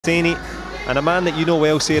HOSSEINI, and a man that you know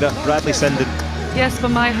well, Sarah, Bradley SINDEN. Yes,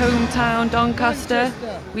 from my hometown, Doncaster.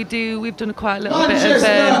 We've done quite a little bit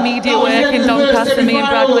of media work in Doncaster, me and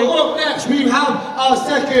Bradley. Up next we have our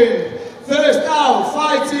second. First out,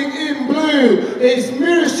 fighting in blue, is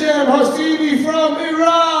Mirhashem HOSSEINI from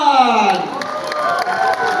Iran.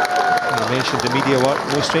 You mentioned the media work,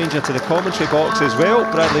 no stranger to the commentary box as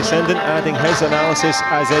well. Bradley SINDEN adding his analysis,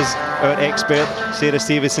 as is our expert, Sarah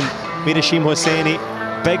Stevenson. Mirhashem HOSSEINI,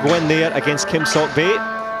 big win there against Kim Sok Bay.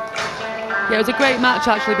 Yeah, it was a great match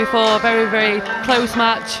actually before, very, very close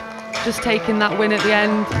match, just taking that win at the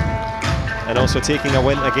end. And also taking a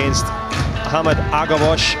win against Hamad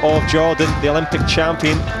Agawash of Jordan, the Olympic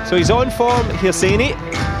champion. So he's on form, HOSSEINI.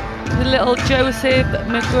 The little Joseph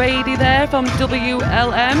McGrady there from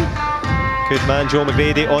WLM. Good man, Joe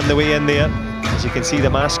McGrady on the way in there. As you can see, the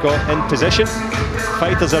mascot in position.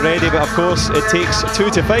 Fighters are ready, but of course it takes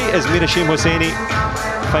two to fight as Mirhashem HOSSEINI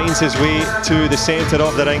finds his way to the centre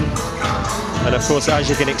of the ring. And of course, as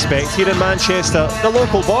you can expect, here in Manchester, the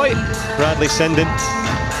local boy, Bradley SINDEN,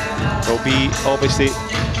 will be obviously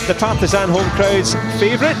the partisan home crowd's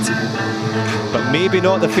favourite, but maybe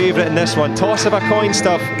not the favourite in this one. Toss of a coin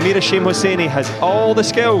stuff. Mirhashem HOSSEINI has all the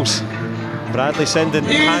skills. Bradley SINDEN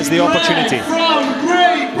has the opportunity. From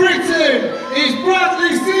Great Britain is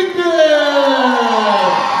Bradley SINDEN.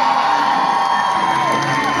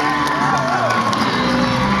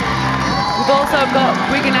 We've also got,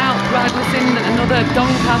 bringing out Bradley SINDEN, another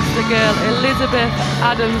Doncaster girl, Elizabeth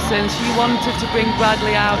Adamson. She wanted to bring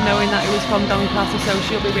Bradley out knowing that he was from Doncaster, so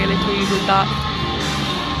she'll be really pleased with that.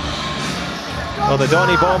 Well, the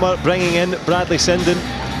Donny Bomber bringing in Bradley SINDEN,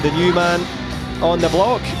 the new man on the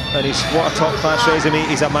block, and he's what a top-class resume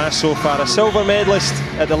he's amassed so far. A silver medalist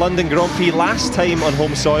at the London Grand Prix last time on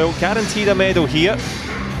home soil, guaranteed a medal here.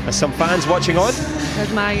 There's some fans watching on.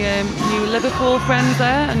 There's my new Liverpool friend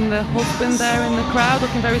there, and the husband there in the crowd,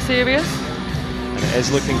 looking very serious. And it is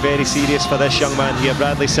looking very serious for this young man here,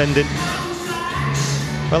 Bradley SINDEN.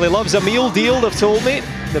 Well, he loves a meal deal, they've told me,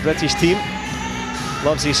 the British team.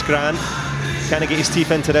 Loves his scran. Can he get his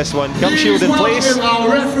teeth into this one? Gum shield in place. Our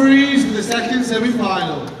referees for the second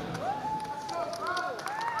semi-final.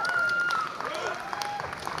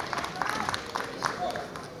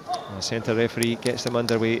 The centre referee gets them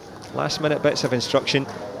underway. Last minute bits of instruction.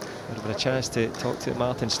 Would have had a chance to talk to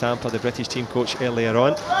Martin Stamper, the British team coach, earlier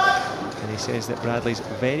on. And he says that Bradley's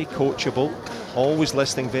very coachable, always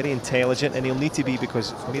listening, very intelligent, and he'll need to be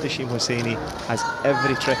because Mirhashem HOSSEINI has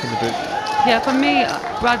every trick in the book. Yeah, for me,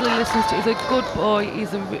 Bradley listens to. He's a good boy. He's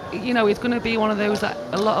he's going to be one of those that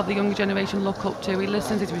a lot of the younger generation look up to. He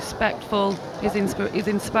listens. He's respectful. He's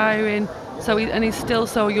inspiring. So and he's still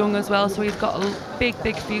so young as well. So he's got a big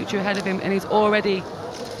future ahead of him, and he's already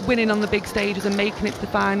winning on the big stages and making it to the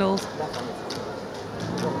finals.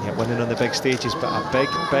 Yeah, winning on the big stages, but a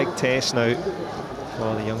big test now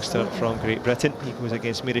for the youngster from Great Britain. He goes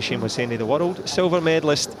against Mirhashem HOSSEINI, the world silver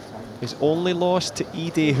medalist. His only loss to Lee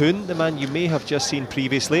Dae-hoon, the man you may have just seen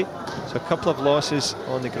previously. So a couple of losses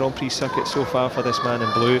on the Grand Prix circuit so far for this man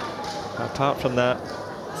in blue. But apart from that,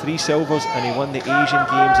 3 silvers, and he won the Asian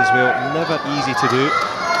Games as well. Never easy to do.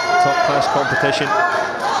 Top-class competition.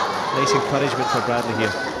 Nice encouragement for Bradley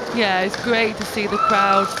here. Yeah, it's great to see the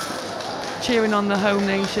crowd cheering on the home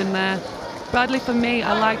nation there. Bradley, for me,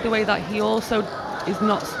 I like the way that he also is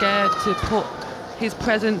not scared to put his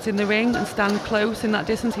presence in the ring and stand close in that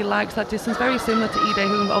distance. He likes that distance, very similar to Lee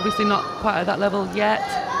Dae-hoon, but obviously not quite at that level yet.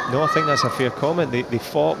 No, I think that's a fair comment. They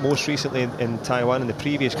fought most recently in Taiwan in the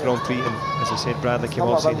previous Grand Prix, and as I said, Bradley came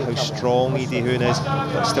off saying how strong Lee Dae-hoon is,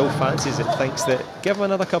 but still fancies it, thinks that give him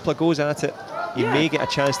another couple of goes at it, he may get a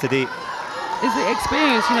chance today. Is the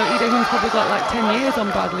experience, Lee Dae-hoon's probably got like 10 years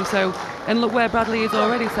on Bradley, so, and look where Bradley is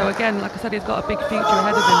already, so again, like I said, he's got a big future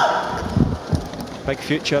ahead of him. Big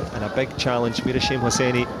future and a big challenge. Mirhashem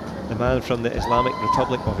HOSSEINI, the man from the Islamic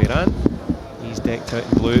Republic of Iran. He's decked out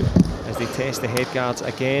in blue as they test the head guards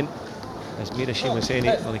again. As Mirhashem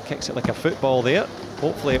HOSSEINI, well, he kicks it like a football there.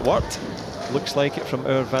 Hopefully it worked. Looks like it from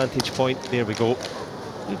our vantage point. There we go.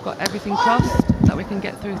 We've got everything crossed that we can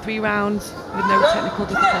get through 3 rounds with no technical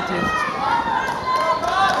difficulties.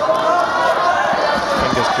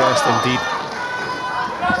 Fingers crossed indeed.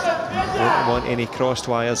 Don't want any crossed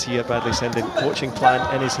wires here. Bradley SINDEN, coaching plan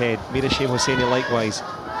in his head. Mirhashem HOSSEINI likewise.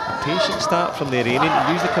 A patient start from the Iranian,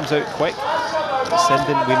 he usually comes out quick.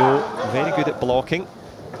 SINDEN, we know, very good at blocking.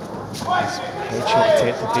 Headshot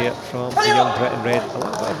attempted there from the young Brit in red. A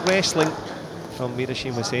little bit of wrestling from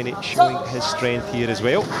Mirhashem HOSSEINI, showing his strength here as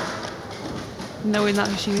well. Knowing that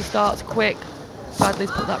HOSSEINI starts quick,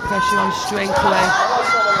 Bradley's put that pressure on straight away.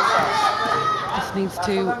 Just needs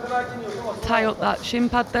to tie up that shin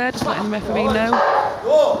pad there, just letting the referee know.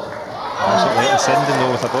 Also letting Sinden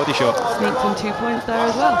know with a body shot. Sneaked in 2 points there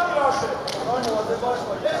as well.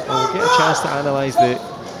 Well, we'll get a chance to analyse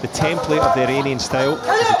the template of the Iranian style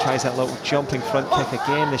as he tries that little jumping front kick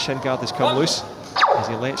again. The shin guard has come loose as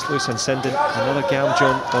he lets loose on Sinden. Another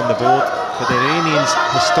Gamjon on the board. But the Iranians,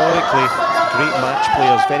 historically, great match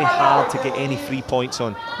players, very hard to get any free points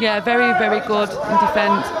on. Yeah, very, very good in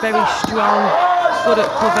defence, very strong, good at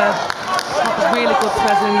cover, have a really good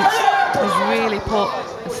presence, has really put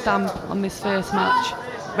a stamp on this first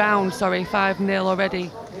round, 5-0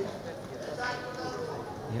 already.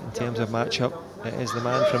 Yeah, in terms of matchup, it is the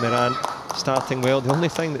man from Iran starting well. The only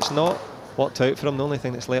thing that's not worked out for him, the only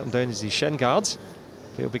thing that's let him down is his shin guards.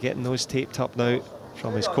 He'll be getting those taped up now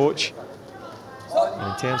from his coach.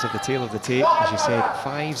 And in terms of the tail of the tape, as you said,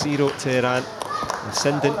 5-0 to Iran. And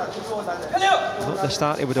Sinden, not the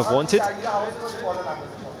start he would have wanted. Nice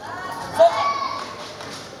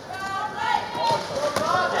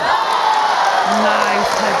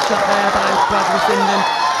headshot there by Bradley Sinden.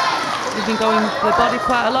 He's been going for the body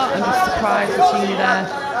quite a lot and just surprised HOSSEINI there,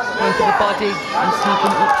 going for the body and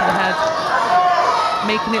sneaking it up to the head.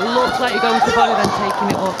 Making it look like you're going for the body, then taking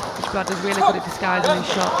it up, which Bradley's really good at disguising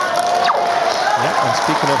his shot. Yeah, and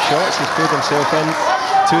speaking of shots, he's pulled himself in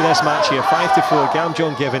to this match here. 5-4,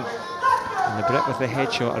 Gamjon given. And the Brit with the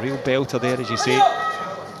headshot, a real belter there, as you say.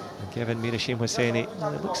 And given Mirhashem HOSSEINI,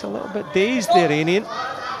 it looks a little bit dazed, the Iranian.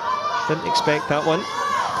 Didn't expect that one.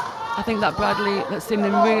 I think that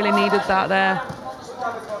Sinden really needed that there.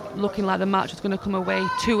 Looking like the match was going to come away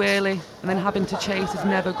too early, and then having to chase is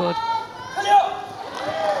never good.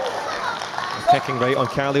 Kicking right on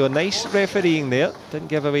Khalil. Nice refereeing there. Didn't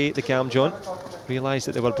give away the Gamjon. Realised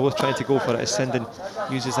that they were both trying to go for it as Sinden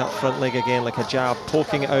uses that front leg again like a jab,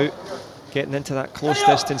 poking it out, getting into that close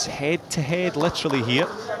distance, head to head literally here.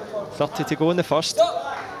 30 to go in the first.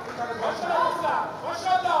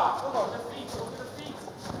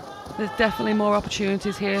 There's definitely more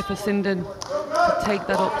opportunities here for Sinden to take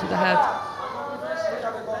that up to the head.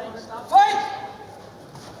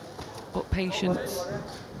 But patience.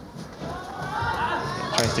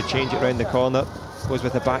 Tries to change it round the corner. Goes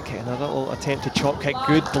with the back hit. Another little attempt to chop kick.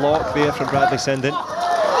 Good block there from Bradley Sinden.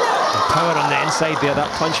 And power on the inside there.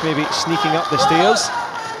 That punch maybe sneaking up the stairs.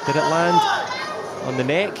 Did it land on the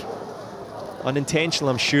neck? Unintentional,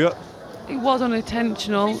 I'm sure. It was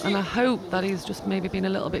unintentional, and I hope that he's just maybe been a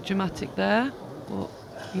little bit dramatic there, but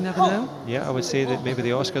you never know. Yeah, I would say that maybe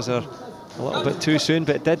the Oscars are a little bit too soon,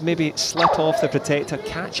 but it did maybe slip off the protector,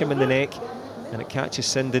 catch him in the neck, and it catches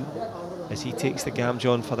Sinden as he takes the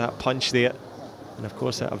Gamjon for that punch there. And of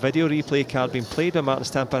course, a video replay card being played by Martin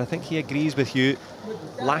Stamper. I think he agrees with you.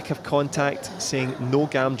 Lack of contact, saying no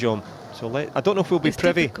Gamjon. So I don't know if we'll be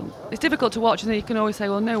privy. It's difficult to watch, and then you can always say,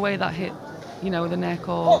 well, no way that hit, you know, the neck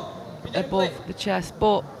or above the chest.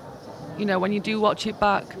 But, you know, when you do watch it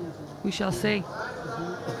back, we shall see.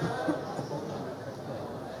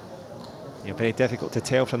 Yeah, very difficult to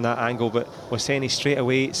tell from that angle, but HOSSEINI straight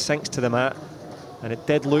away sinks to the mat. And it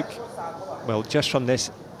did look, well, just from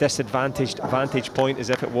this disadvantaged vantage point, as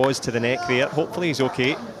if it was to the neck there. Hopefully he's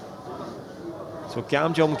okay. So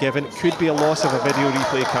Gamjon given, could be a loss of a video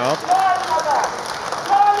replay card.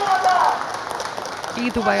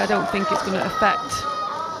 Either way, I don't think it's going to affect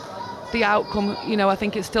the outcome. You know, I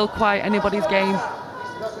think it's still quite anybody's game.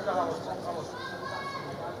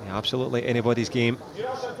 Yeah, absolutely anybody's game.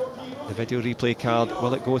 The video replay card,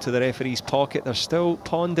 will it go to the referee's pocket? They're still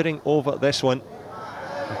pondering over this one.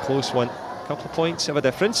 A close one. A couple of points of a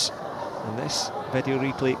difference. And this video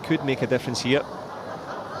replay could make a difference here.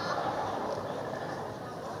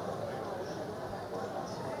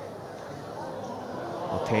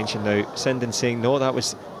 Well, tension now. Sinden saying no, that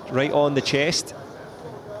was right on the chest.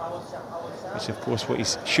 Which is of course what he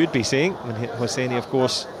should be saying. When HOSSEINI, of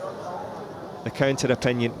course, the counter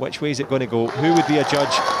opinion. Which way is it going to go? Who would be a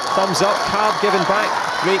judge? Thumbs up, card given back.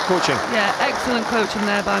 Great coaching. Yeah, excellent coaching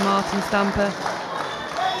there by Martin Stamper.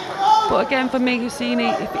 But again, for me,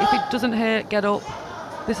 HOSSEINI, if it doesn't hurt, get up.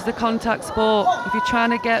 This is a contact sport. If you're trying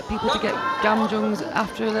to get people to get Gamjons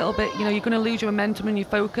after a little bit, you know, you're going to lose your momentum and your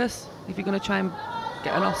focus if you're going to try and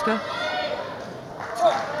get an Oscar.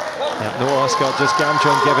 Yeah, no Oscar, just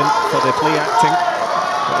Gamjon given for the play acting.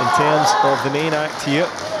 But in terms of the main act here,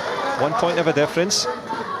 1 point of a difference.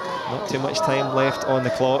 Not too much time left on the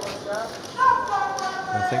clock.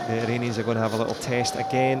 I think the Iranians are going to have a little test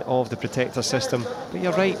again of the protector system. But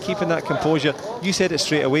you're right, keeping that composure. You said it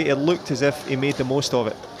straight away, it looked as if he made the most of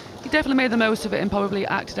it. He definitely made the most of it and probably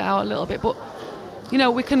acted it out a little bit. But, you know,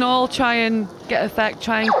 we can all try and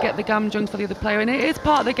try and get the Gamjons for the other player. And it is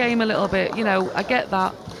part of the game a little bit, you know, I get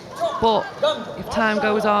that. But if time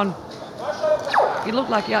goes on, he looked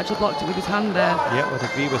like he actually blocked it with his hand there. Yeah, I would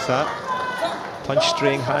agree with that. Punch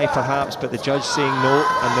straying high perhaps, but the judge saying no,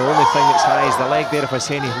 and the only thing that's high is the leg there of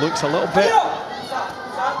HOSSEINI. Looks a little bit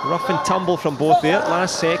rough and tumble from both there,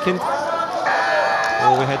 last second.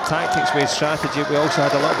 Oh, we had tactics, we had strategy, we also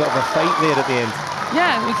had a little bit of a fight there at the end.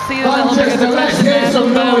 Yeah, we see a little bit of Let's get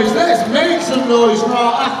some noise, let's make some noise for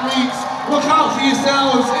our athletes. Look out for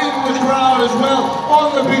yourselves in the crowd as well.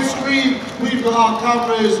 On the big screen, we've got our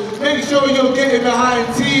cameras. Make sure you're getting behind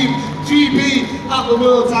Team GB at the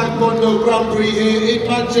World Taekwondo Grand Prix here in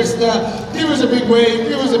Manchester. Give us a big wave,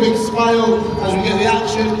 give us a big smile as we get the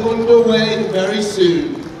action underway very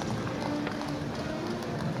soon.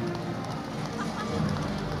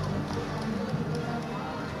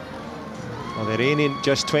 Well, the reigning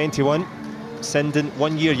just 21, SINDEN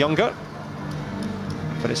 1 year younger.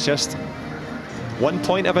 But it's just 1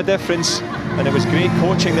 point of a difference, and it was great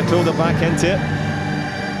coaching that pulled them back into it.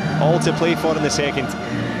 All to play for in the second.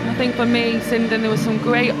 I think for me, SINDEN, there were some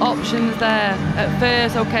great options there. At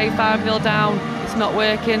first, okay, 5-0 down, it's not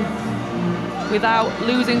working. Without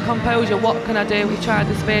losing composure, what can I do? He tried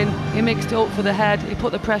the spin, he mixed it up for the head, he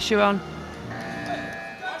put the pressure on.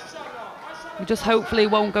 We just hopefully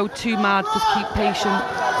won't go too mad, just keep patient.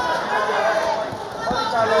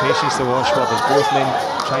 Patience to watch while there's both men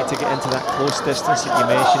trying to get into that close distance that you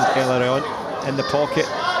mentioned earlier on. In the pocket,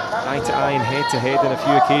 eye to eye and head to head on a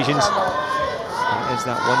few occasions. That is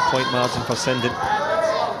that 1 point margin for SINDEN.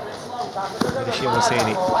 Mirhashem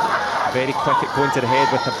HOSSEINI, very quick at going to the head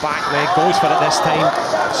with the back leg, goes for it this time.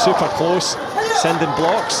 Super close. SINDEN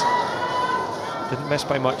blocks. Didn't miss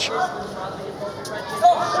by much.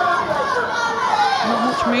 Not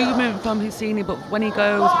much movement from HOSSEINI, but when he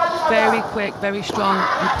goes, very quick, very strong,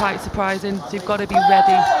 and quite surprising. So you've got to be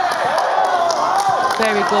ready.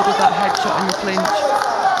 Very good with that headshot in the clinch.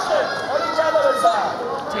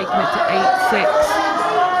 Taking it to 8-6.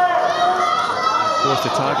 Of course, the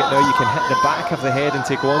target now, you can hit the back of the head in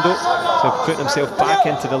Taekwondo. So putting himself back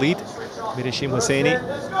into the lead. Mirhashem HOSSEINI.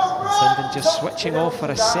 SINDEN just switching off for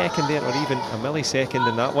a second there, or even a millisecond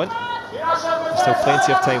in that one. Still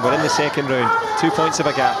plenty of time. We're in the second round. 2 points of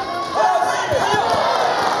a gap.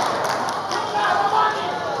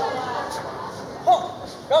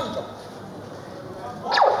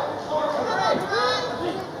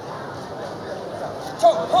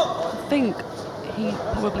 I think he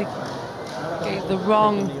probably gave the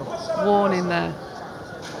wrong warning there.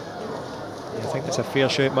 I think that's a fair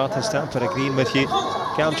shout. Martin Stamper agreeing with you.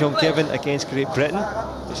 Gamjong given against Great Britain,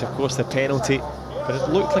 which of course the penalty, but it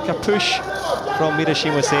looked like a push from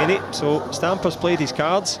Mirhashem HOSSEINI. So Stamper's played his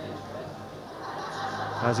cards,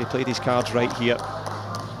 as he played his cards right here.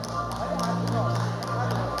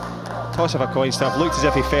 Toss of a coin, Stamp. Looked as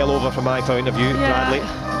if he fell over from my point of view, Yeah, Bradley.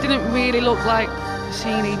 didn't really look like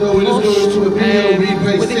HOSSEINI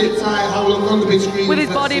with his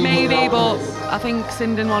body maybe, but I think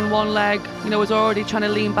SINDEN on one leg, you know, was already trying to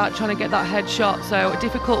lean back, trying to get that headshot. So a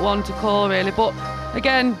difficult one to call really. But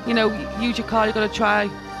again, you know, use your card. You've got to try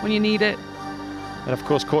when you need it. And of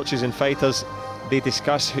course, coaches and fighters, they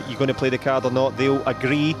discuss who you're going to play the card or not. They'll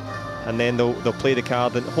agree, and then they'll play the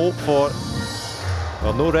card and hope for,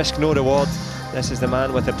 well, no risk, no reward. This is the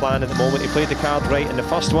man with the plan at the moment. He played the card right in the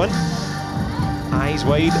first one. Eyes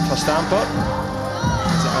wide for Stamper.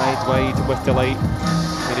 He's eyed wide with delight.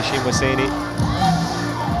 Mirhashem HOSSEINI.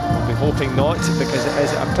 We'll be hoping not, because it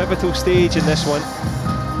is a pivotal stage in this one.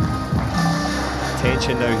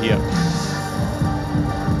 Tension now here.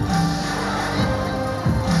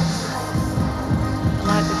 I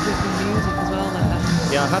like the gripping music as well there.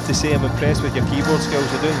 Yeah, I have to say I'm impressed with your keyboard skills.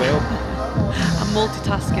 You're doing well. I'm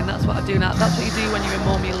multitasking, that's what I do now. That's what you do when you're in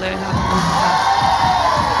mum, you learn how to multitask.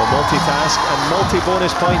 Well, multitask and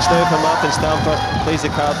multi-bonus points now for Martin Stamper. Plays the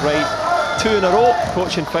card right. 2 in a row.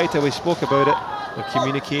 Coach and fighter, we spoke about it. The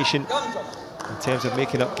communication in terms of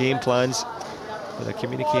making up game plans. With a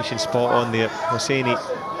communication spot on there. HOSSEINI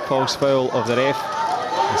falls foul of the ref.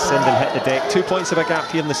 And SINDEN hit the deck. 2 points of a gap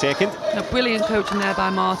here in the second. Now, brilliant coaching there by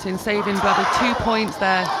Martin, saving Bradley 2 points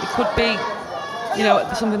there. It could be, you know,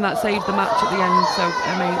 something that saved the match at the end. So,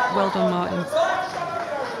 I mean, well done, Martin.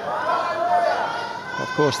 Of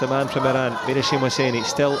course, the man from Iran, Mirhashem HOSSEINI,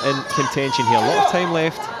 still in contention here. A lot of time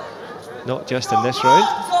left, not just in this round.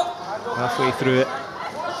 Halfway through it.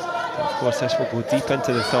 Of course, this will go deep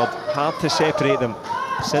into the third. Hard to separate them.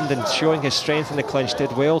 SINDEN showing his strength in the clinch,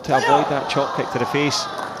 did well to avoid that chop kick to the face.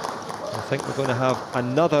 I think we're going to have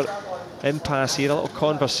another impasse here, a little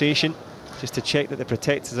conversation, just to check that the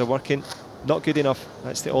protectors are working. not good enough.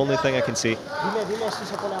 That's the only thing I can say.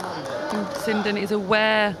 Sinden is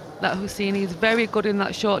aware that HOSSEINI is very good in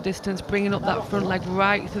that short distance, bringing up that front leg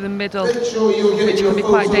right through the middle, which can be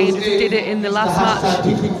quite dangerous. He did it in the last match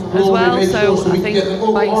as well, so I think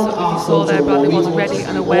by if you saw there, Bradley was ready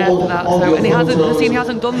and aware for that. So, and HOSSEINI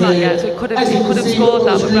hasn't done that yet, so he could have scored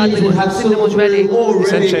that, but Sinden was ready.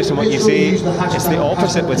 It's interesting what you say. It's the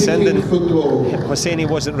opposite with Sinden. HOSSEINI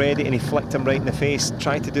wasn't ready and he flicked him right in the face.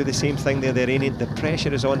 Tried to do the same thing there, the Iranian. The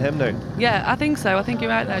pressure is on him now. Yeah, I think so. I think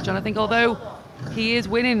you're right there, John. I think although he is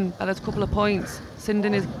winning by those couple of points,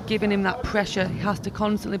 Sinden is giving him that pressure. He has to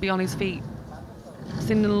constantly be on his feet.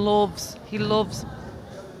 Sinden loves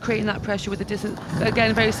creating that pressure with the distance. But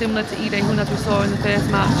again, very similar to Ide Hun as we saw in the first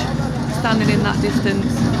match, standing in that distance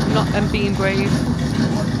and being brave.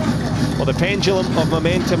 Well, the pendulum of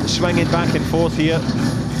momentum swinging back and forth here.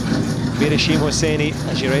 Mirhashem HOSSEINI,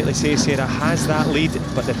 as you rightly say, Sarah, has that lead,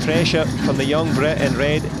 but the pressure from the young Brit in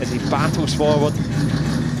red as he battles forward.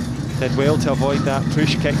 Did well to avoid that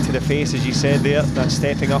push kick to the face, as you said there, that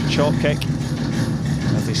stepping up chop kick.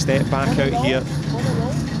 As they step back out here.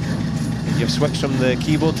 And you've switched from the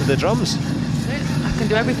keyboard to the drums. I can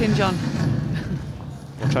do everything, John.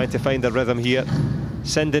 We're trying to find the rhythm here.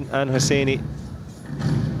 Sinden and HOSSEINI.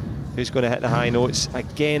 Who's going to hit the high notes?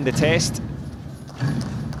 Again, the test.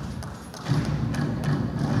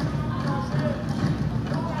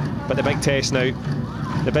 But the big test now,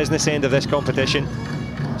 the business end of this competition.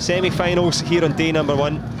 Semi-finals here on day number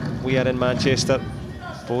 1. We are in Manchester.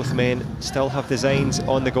 Both men still have designs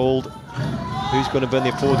on the gold. Who's going to be on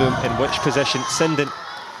the podium in which position? Sinden,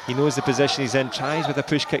 he knows the position he's in, tries with a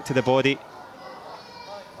push kick to the body.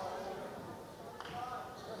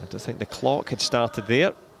 I don't think the clock had started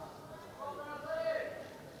there.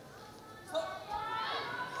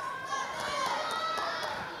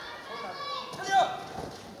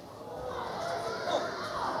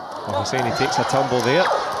 HOSSEINI takes a tumble there.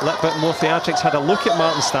 A little bit more theatrics. Had a look at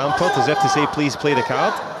Martin Stampert as if to say, please play the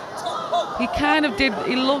card. He kind of did.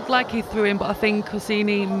 He looked like he threw him, but I think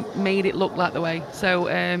HOSSEINI made it look like the way. So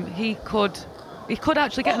he could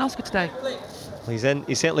actually get an Oscar today. He's in.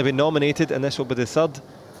 He's certainly been nominated, and this will be the 3rd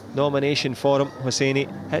nomination for him.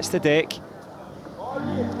 HOSSEINI hits the deck.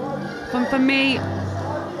 For me,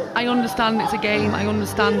 I understand it's a game. I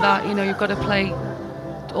understand that, you know, you've got to play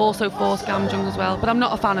also force Gamjung as well, but I'm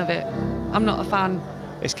not a fan of it. I'm not a fan.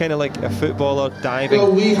 It's kind of like a footballer diving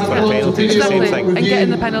for a penalty. It's the same thing. And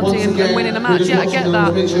getting the penalty and winning a match. Yeah, I get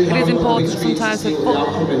that. It is important sometimes to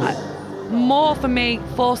more for me,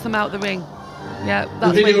 force them out the ring. Yeah,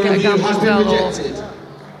 that's where you get a Gamjung as well. Or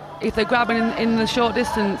if they're grabbing in the short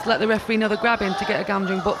distance, let the referee know they're grabbing to get a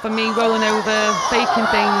Gamjung. But for me, rolling over, faking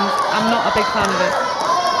things, I'm not a big fan of it.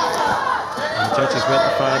 The judges weren't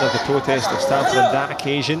a fan of the protest of Stampert on that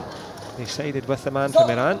occasion. They sided with the man from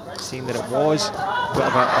Iran, seeing that it was a bit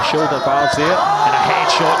of a shoulder barge there, and a head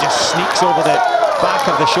shot just sneaks over the back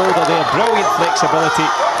of the shoulder there. Brilliant flexibility,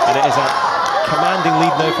 and it is a commanding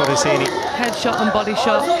lead now for HOSSEINI. Head shot and body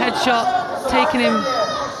shot. Head shot, taking him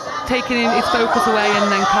his focus away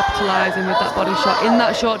and then capitalising with that body shot in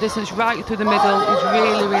that short distance right through the middle. He's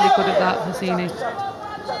really, really good at that, HOSSEINI.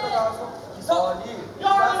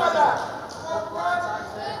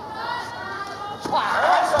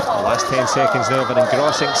 The last 10 seconds now of an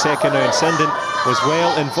engrossing second round. Sinden was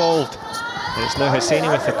well involved. And it's now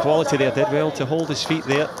HOSSEINI with the quality there. Did well to hold his feet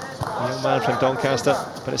there. The young man from Doncaster.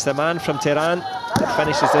 But it's the man from Tehran that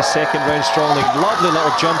finishes this second round strongly. Lovely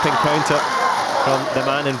little jumping counter from the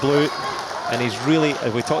man in blue. And he's really,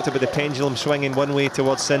 as we talked about the pendulum swinging one way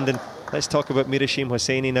towards Sinden, let's talk about Mirhashem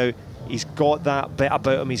HOSSEINI now. He's got that bit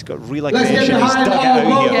about him, he's got real aggression, he's dug it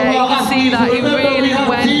out here. Yeah, you can see that, he really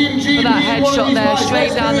went for that headshot there,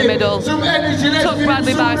 straight down the middle. Took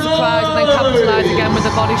Bradley by surprise and then capitalised again with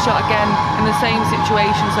the body shot again in the same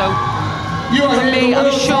situation. So for me,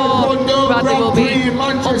 I'm sure Bradley will be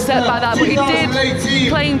upset by that, but he did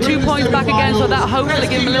claim 2 points back again, so that hopefully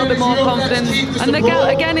give him a little bit more confidence. And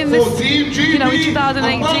again in this, you know, in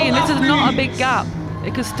 2018, this is not a big gap.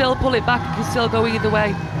 It could still pull it back, it could still go either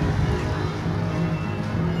way.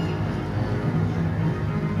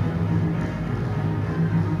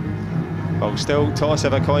 Well, still toss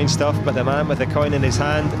of a coin stuff, but the man with the coin in his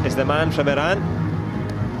hand is the man from Iran.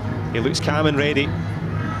 He looks calm and ready.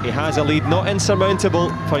 He has a lead not insurmountable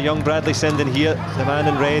for young Bradley Sinden here, the man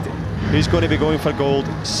in red, who's going to be going for gold.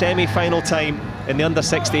 Semi-final time in the under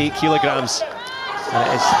 68 kilograms. And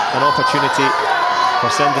it is an opportunity for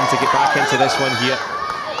Sinden to get back into this one here.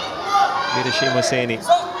 Mirhashem HOSSEINI.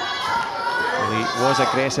 Well, he was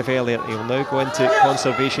aggressive earlier. He will now go into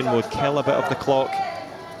conservation mode, kill a bit of the clock.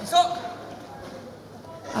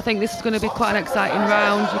 I think this is going to be quite an exciting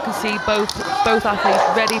round. You can see both athletes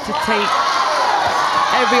ready to take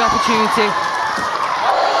every opportunity.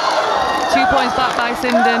 2 points back by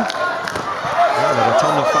SINDEN. Yeah, the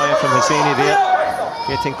return of fire from HOSSEINI there.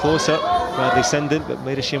 Getting closer, Bradley SINDEN, but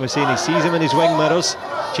Mirhashem HOSSEINI sees him in his wing mirrors,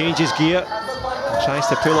 changes gear, and tries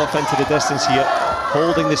to pull off into the distance here,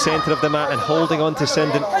 holding the centre of the mat and holding on to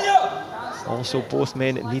SINDEN. Also both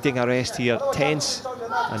men needing a rest here, tense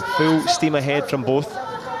and full steam ahead from both.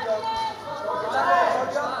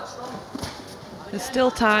 There's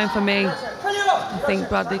still time for me. I think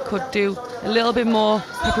Bradley could do a little bit more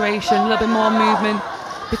preparation, a little bit more movement,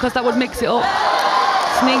 because that would mix it up.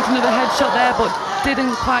 Sneaked another headshot there, but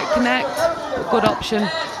didn't quite connect. But good option.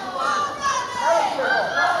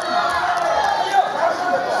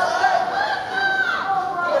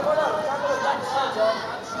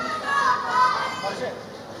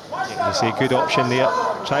 You say good option there.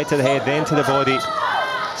 Tried to the head, then to the body.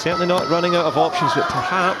 Certainly not running out of options, but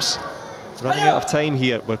perhaps running out of time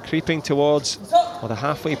here. We're creeping towards the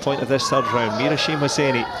halfway point of this third round. Mirhashem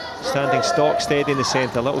HOSSEINI standing stock steady in the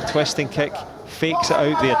centre. A little twisting kick, fakes it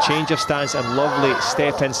out there. Change of stance and lovely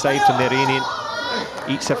step inside from the Iranian.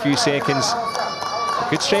 Eats a few seconds.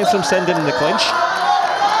 Good strength from SINDEN in the clinch.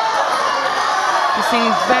 You see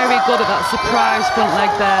he's very good at that surprise front leg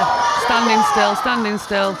there. Standing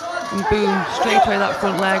still, and boom, straight away that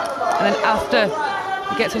front leg. And then after,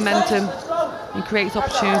 he gets momentum and creates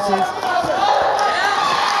opportunities.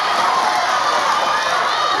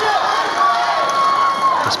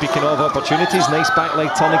 Speaking of opportunities, nice back leg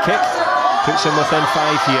turning kick. Puts him within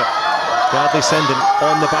 5 here. Bradley SINDEN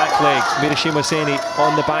on the back leg. Mirhashem HOSSEINI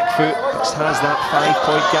on the back foot. Has that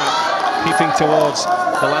 5-point gap. Creeping towards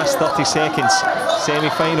the last 30 seconds.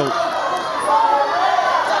 Semi-final.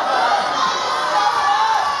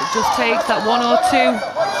 It just takes that 1 or 2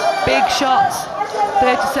 big shots.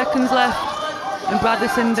 30 seconds left. And Bradley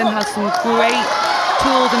SINDEN has some great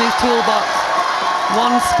tools in his toolbox.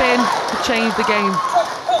 One spin could change the game.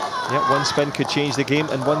 Yeah, one spin could change the game,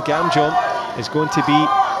 and one gam jump is going to be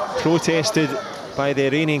protested by the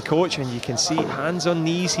Iranian coach, and you can see hands on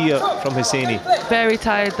knees here from HOSSEINI. Very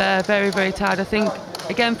tired there, very, very tired. I think,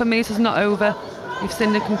 again, for me, this is not over. If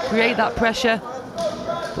SINDEN can create that pressure,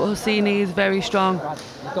 but HOSSEINI is very strong.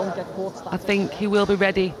 I think he will be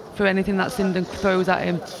ready for anything that SINDEN throws at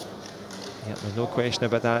him. Yeah, there's no question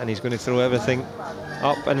about that, and he's going to throw everything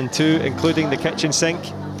up and into, including the kitchen sink.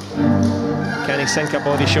 Can he sink a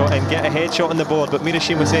body shot and get a headshot on the board? But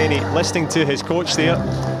Mirhashem HOSSEINI listening to his coach there.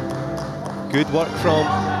 Good work from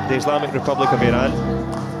the Islamic Republic of Iran.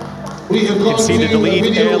 Conceded the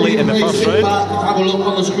lead early in the first round, have a look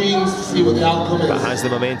on the screens to see what the outcome is. but has the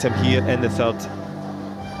momentum here in the third.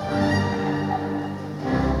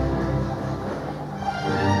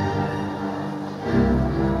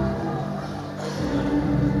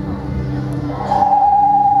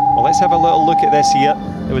 Well, let's have a little look at this here.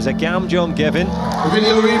 There was a gam jump given. The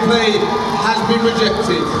video replay has been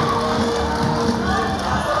rejected.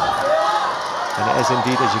 And it is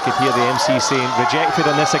indeed, as you could hear the MC saying, rejected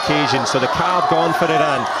on this occasion. So the card gone for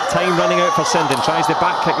Iran. Time running out for SINDEN. Tries the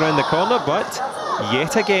back kick round the corner, but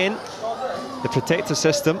yet again, the protector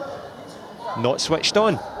system not switched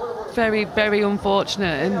on. Very, very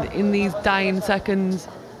unfortunate in these dying seconds.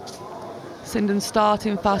 SINDEN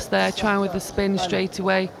starting fast there, trying with the spin straight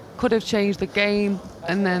away. Could have changed the game,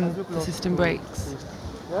 and then the system breaks.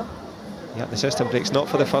 Yeah, the system breaks, not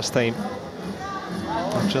for the first time.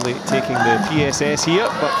 Actually taking the PSS here,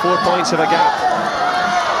 but 4 points of a gap.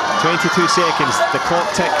 22 seconds, the clock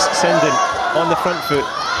ticks. SINDEN on the front foot.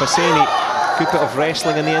 HOSSEINI, good bit of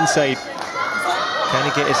wrestling on the inside. Can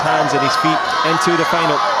he get his hands and his feet into the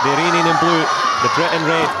final? The Iranian in blue, the Brit in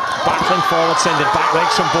red, battling forward. SINDEN, back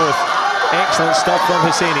legs from both. Excellent stuff from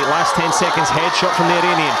HOSSEINI. Last 10 seconds, headshot from the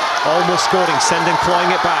Iranian. Almost scoring, SINDEN clawing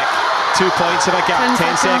it back. 2 points of a gap,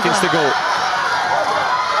 10 seconds to go.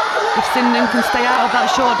 If SINDEN can stay out of that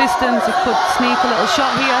short distance, he could sneak a little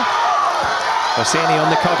shot here. HOSSEINI on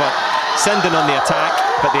the cover, SINDEN on the attack,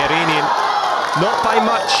 but the Iranian not by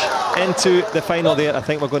much into the final there. I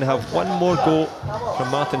think we're going to have one more go from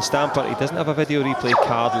Martin Stamper. He doesn't have a video replay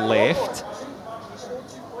card left.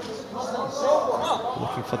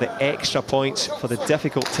 Looking for the extra points for the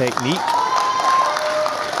difficult technique.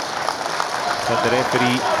 But the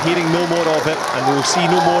referee hearing no more of it, and we'll see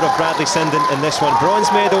no more of Bradley SINDEN in this one. Bronze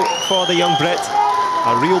medal for the young Brit.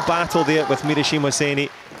 A real battle there with Mirhashem HOSSEINI.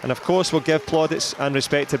 And of course we'll give plaudits and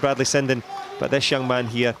respect to Bradley SINDEN, but this young man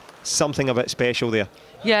here, something a bit special there.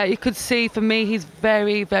 Yeah, you could see, for me, he's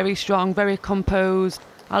very, very strong, very composed.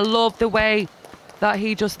 I love the way that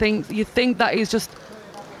he just thinks, you think that he's just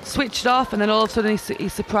switched off, and then all of a sudden he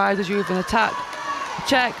surprises you with an attack.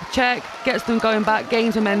 Check, gets them going back,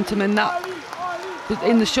 gains momentum, and that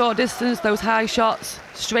in the short distance, those high shots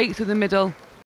straight through the middle.